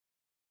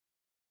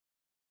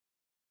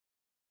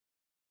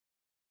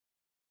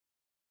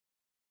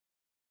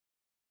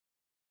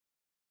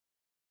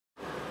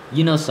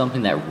You know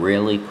something that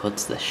really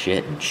puts the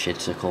shit in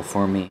shitsicle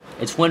for me?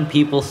 It's when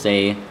people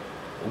say,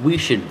 we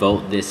should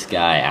vote this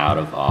guy out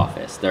of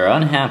office. They're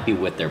unhappy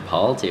with their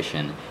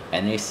politician,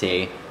 and they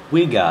say,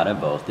 we gotta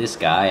vote this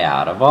guy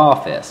out of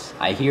office.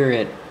 I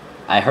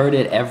heard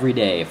it every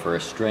day for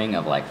a string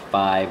of like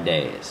 5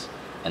 days,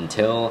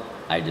 until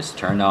I just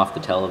turned off the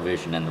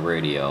television and the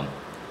radio.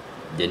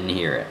 Didn't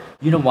hear it.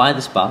 You know why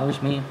this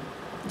bothers me?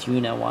 Do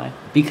you know why?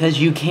 Because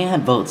you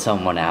can't vote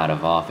someone out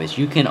of office.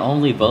 You can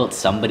only vote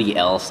somebody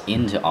else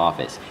into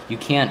office. You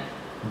can't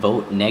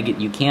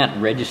you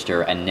can't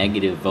register a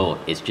negative vote.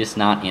 It's just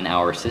not in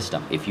our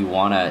system. If you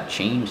want to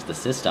change the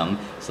system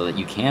so that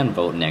you can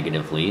vote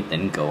negatively,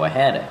 then go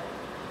ahead.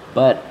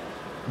 But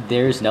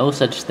there's no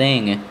such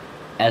thing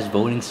as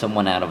voting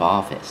someone out of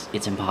office.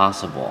 It's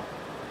impossible.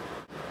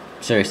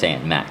 So you're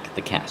saying, Mac,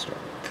 the caster,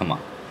 come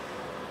on.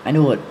 I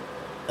know it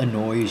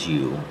annoys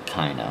you,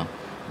 kinda.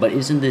 But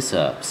isn't this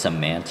a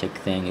semantic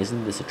thing?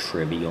 Isn't this a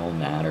trivial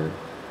matter?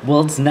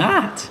 Well, it's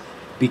not,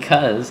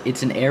 because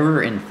it's an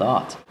error in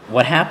thought.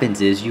 What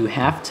happens is you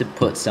have to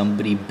put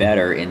somebody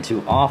better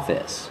into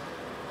office.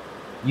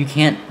 You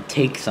can't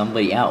take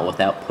somebody out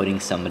without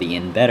putting somebody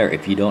in better.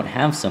 If you don't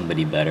have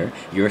somebody better,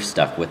 you're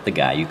stuck with the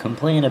guy you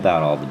complain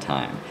about all the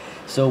time.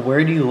 So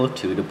where do you look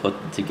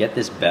to get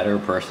this better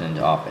person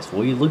into office?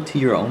 Well, you look to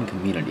your own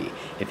community.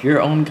 If your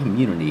own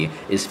community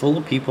is full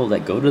of people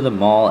that go to the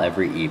mall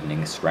every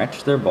evening,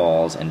 stretch their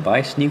balls, and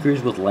buy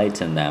sneakers with lights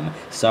in them,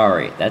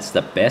 sorry, that's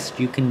the best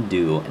you can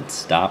do, and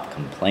stop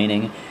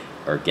complaining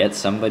or get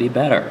somebody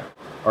better.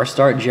 Or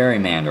start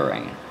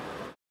gerrymandering.